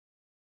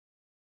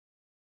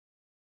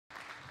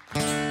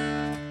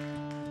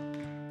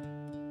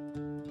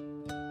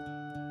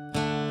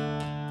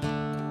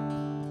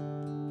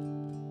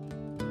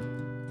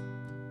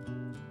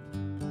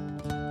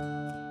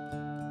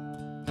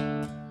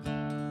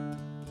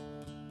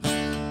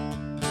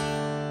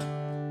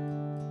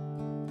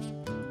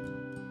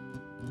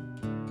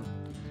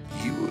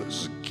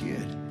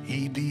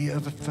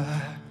of a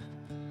fire.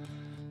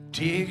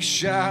 Take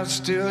shots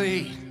till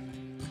 8,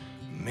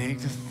 make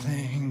the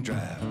thing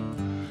drive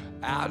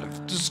out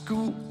of the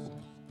school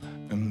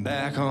and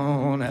back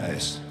on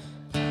ice.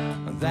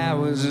 That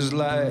was his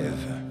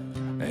life.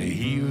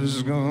 He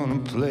was gonna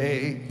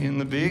play in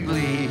the big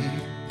league.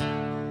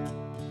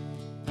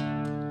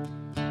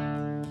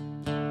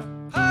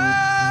 Oh,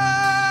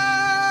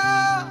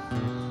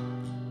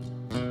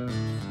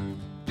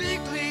 big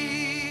league.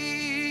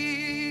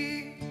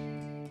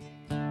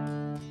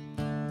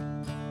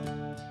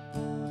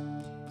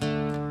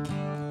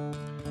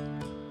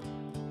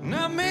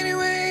 Not many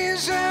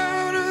ways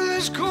out of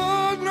this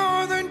cold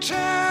northern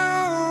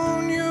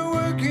town. You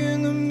work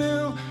in the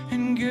mill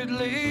and get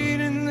laid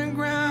in the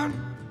ground.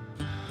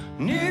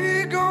 And if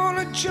you're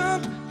gonna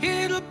jump,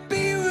 it'll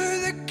be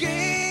with a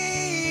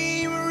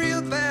game.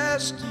 Real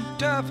fast and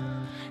tough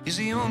is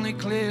the only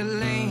clear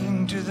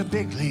lane to the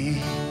big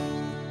league.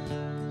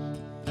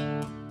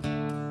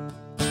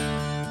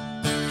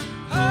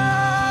 Oh,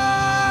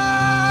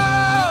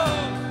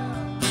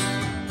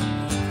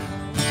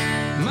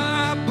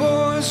 my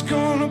boy's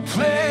gonna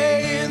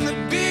play in the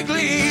big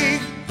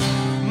league.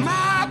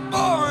 My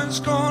boy's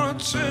gonna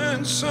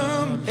turn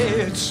some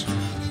heads.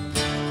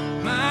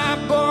 My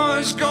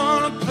boy's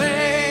gonna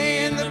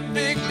play in the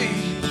big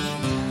league.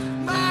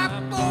 My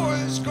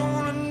boy's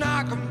gonna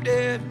knock 'em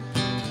dead.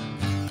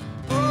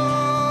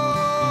 Oh,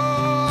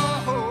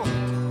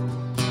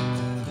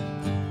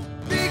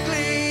 big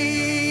league.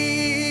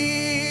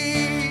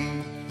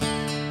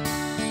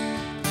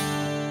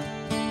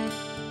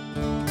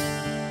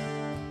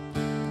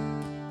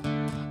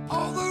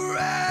 All the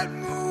right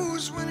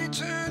moves when he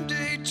turned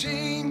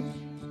 18.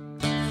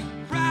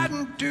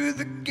 Riding through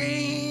the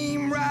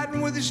game,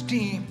 riding with his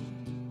team,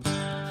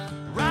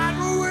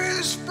 riding with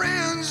his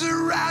friends,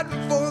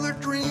 riding for their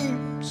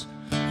dreams,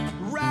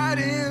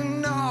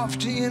 riding off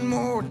to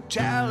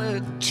immortality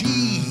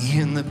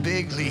in the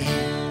big league.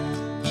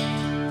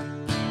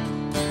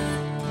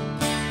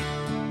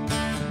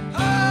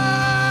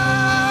 Oh,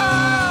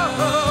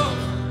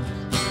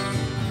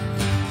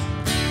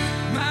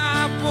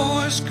 my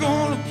boy's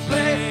gonna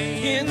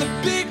play in the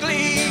big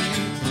league.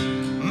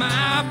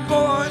 My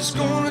boy's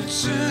gonna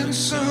turn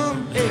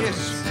some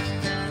heads.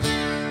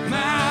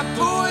 My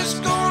boy's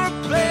gonna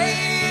play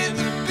in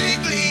the big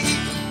league.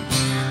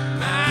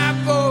 My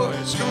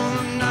boy's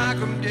gonna knock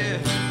 'em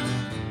dead.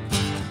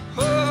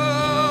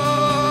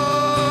 Oh,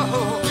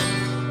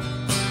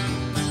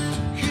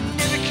 you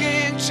never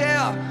can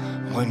tell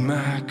when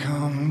might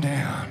come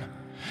down.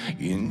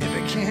 You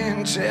never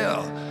can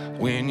tell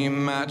when you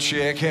might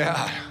check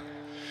out.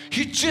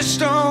 You just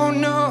don't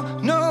know,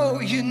 no,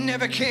 you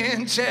never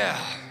can tell.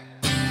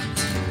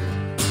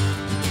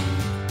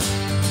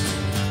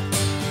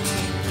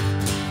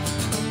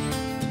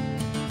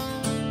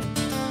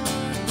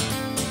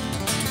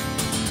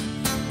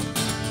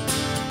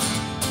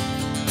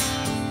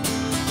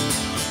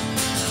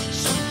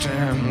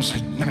 Sometimes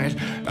at night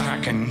I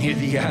can hear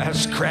the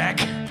ice crack.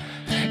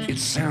 It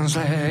sounds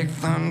like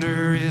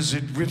thunder as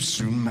it rips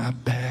through my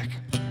back.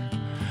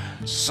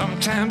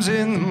 Sometimes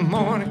in the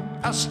morning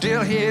I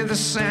still hear the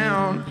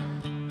sound.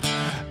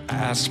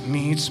 Ice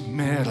meets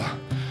metal,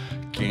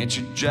 can't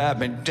you drive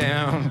me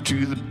down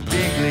to the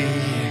big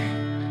league?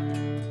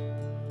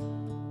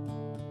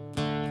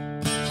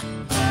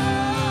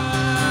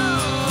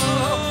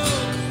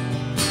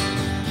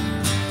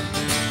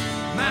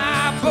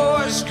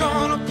 Boy's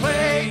gonna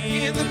play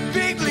in the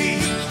big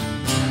league.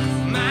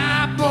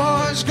 My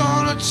boy's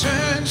gonna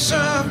turn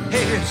some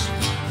heads.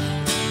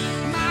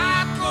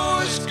 My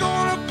boy's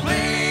gonna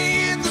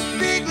play in the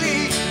big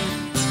league.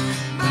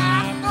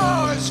 My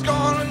boy's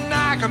gonna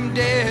knock 'em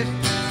dead.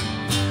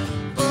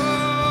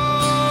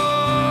 Oh,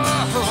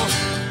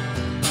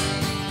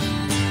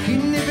 you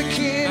never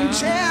can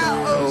tell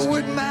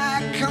what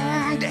might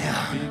come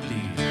down.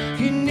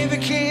 You never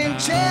can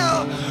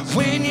tell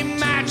when you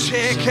might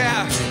check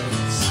out.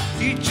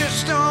 You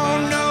just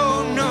don't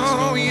know,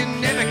 no, you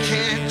never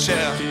can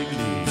tell.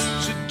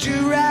 So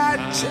do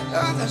right to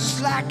others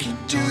like you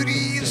do to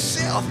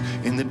yourself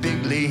in the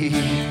big league.